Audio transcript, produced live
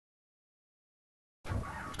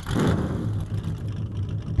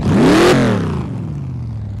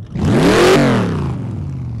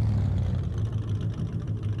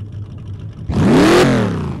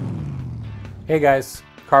Hey guys,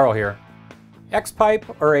 Carl here. Xpipe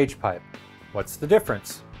or Hpipe? What's the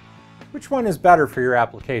difference? Which one is better for your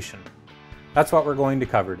application? That's what we're going to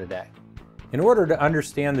cover today. In order to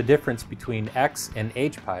understand the difference between X and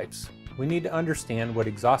Hpipes, we need to understand what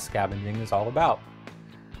exhaust scavenging is all about.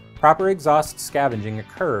 Proper exhaust scavenging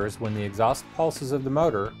occurs when the exhaust pulses of the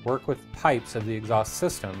motor work with the pipes of the exhaust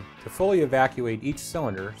system to fully evacuate each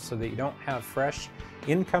cylinder so that you don't have fresh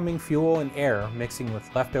incoming fuel and air mixing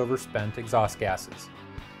with leftover spent exhaust gases.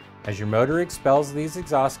 As your motor expels these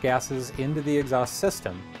exhaust gases into the exhaust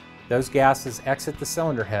system, those gases exit the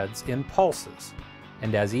cylinder heads in pulses,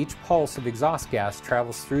 and as each pulse of exhaust gas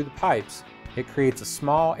travels through the pipes, it creates a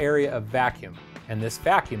small area of vacuum, and this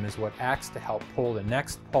vacuum is what acts to help pull the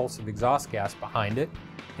next pulse of exhaust gas behind it,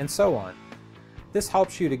 and so on. This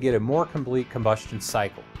helps you to get a more complete combustion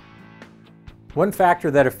cycle. One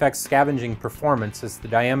factor that affects scavenging performance is the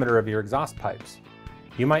diameter of your exhaust pipes.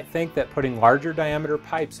 You might think that putting larger diameter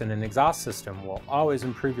pipes in an exhaust system will always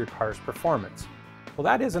improve your car's performance. Well,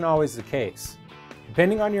 that isn't always the case.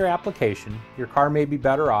 Depending on your application, your car may be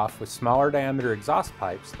better off with smaller diameter exhaust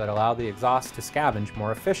pipes that allow the exhaust to scavenge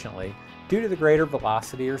more efficiently due to the greater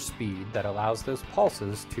velocity or speed that allows those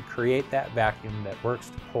pulses to create that vacuum that works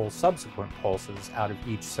to pull subsequent pulses out of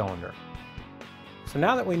each cylinder. So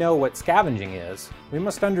now that we know what scavenging is, we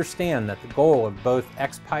must understand that the goal of both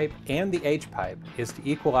Xpipe and the Hpipe is to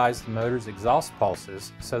equalize the motor's exhaust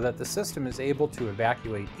pulses so that the system is able to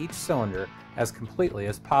evacuate each cylinder as completely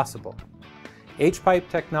as possible. Hpipe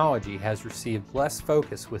technology has received less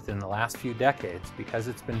focus within the last few decades because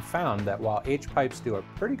it's been found that while Hpipes do a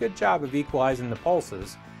pretty good job of equalizing the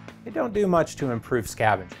pulses, they don't do much to improve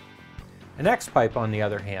scavenging. An Xpipe, on the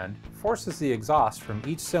other hand, forces the exhaust from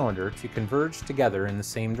each cylinder to converge together in the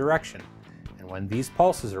same direction, and when these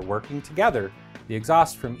pulses are working together, the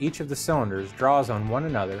exhaust from each of the cylinders draws on one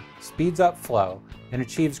another, speeds up flow, and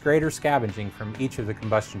achieves greater scavenging from each of the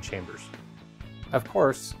combustion chambers. Of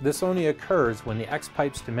course, this only occurs when the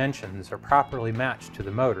Xpipe's dimensions are properly matched to the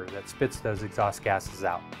motor that spits those exhaust gases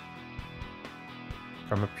out.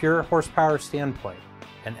 From a pure horsepower standpoint,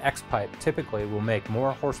 an Xpipe typically will make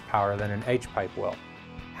more horsepower than an Hpipe will.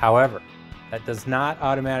 However, that does not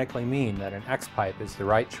automatically mean that an Xpipe is the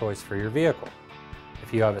right choice for your vehicle.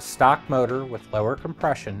 If you have a stock motor with lower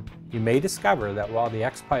compression, you may discover that while the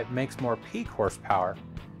Xpipe makes more peak horsepower,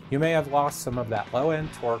 you may have lost some of that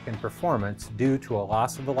low-end torque and performance due to a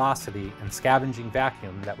loss of velocity and scavenging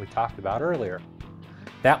vacuum that we talked about earlier.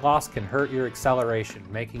 That loss can hurt your acceleration,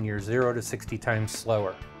 making your 0 to 60 times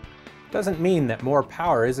slower. It doesn't mean that more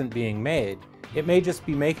power isn't being made, it may just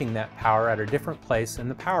be making that power at a different place in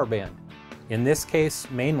the power band. In this case,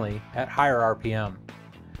 mainly at higher RPM.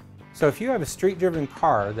 So if you have a street-driven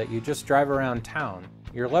car that you just drive around town,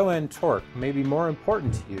 your low-end torque may be more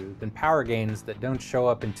important to you than power gains that don't show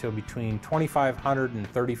up until between 2500 and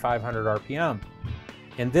 3500 RPM.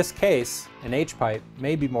 In this case, an Hpipe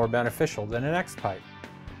may be more beneficial than an Xpipe.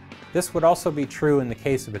 This would also be true in the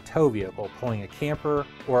case of a tow vehicle pulling a camper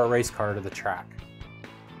or a race car to the track.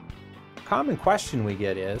 A common question we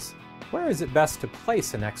get is, where is it best to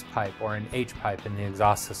place an Xpipe or an Hpipe in the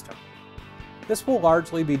exhaust system? This will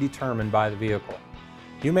largely be determined by the vehicle.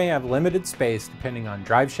 You may have limited space depending on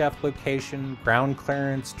driveshaft location, ground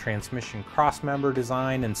clearance, transmission crossmember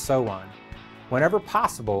design, and so on. Whenever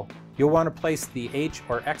possible, you'll want to place the H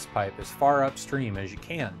or Xpipe as far upstream as you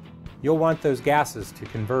can. You'll want those gases to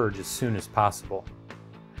converge as soon as possible.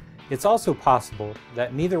 It's also possible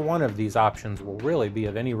that neither one of these options will really be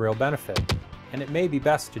of any real benefit, and it may be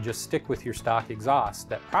best to just stick with your stock exhaust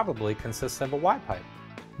that probably consists of a Ypipe.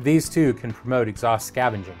 These two can promote exhaust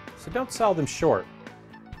scavenging, so don't sell them short.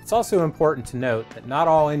 It's also important to note that not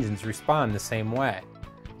all engines respond the same way.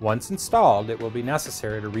 Once installed, it will be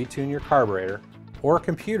necessary to retune your carburetor or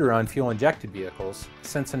computer on fuel-injected vehicles,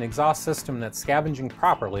 since an exhaust system that's scavenging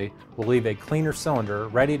properly will leave a cleaner cylinder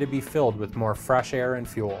ready to be filled with more fresh air and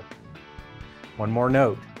fuel. One more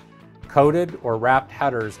note, coated or wrapped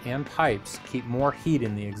headers and pipes keep more heat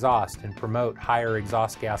in the exhaust and promote higher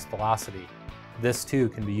exhaust gas velocity. This too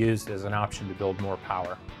can be used as an option to build more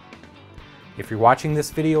power. If you're watching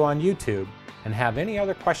this video on YouTube and have any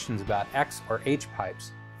other questions about X or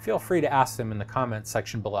Hpipes, feel free to ask them in the comments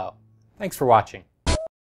section below. Thanks for watching.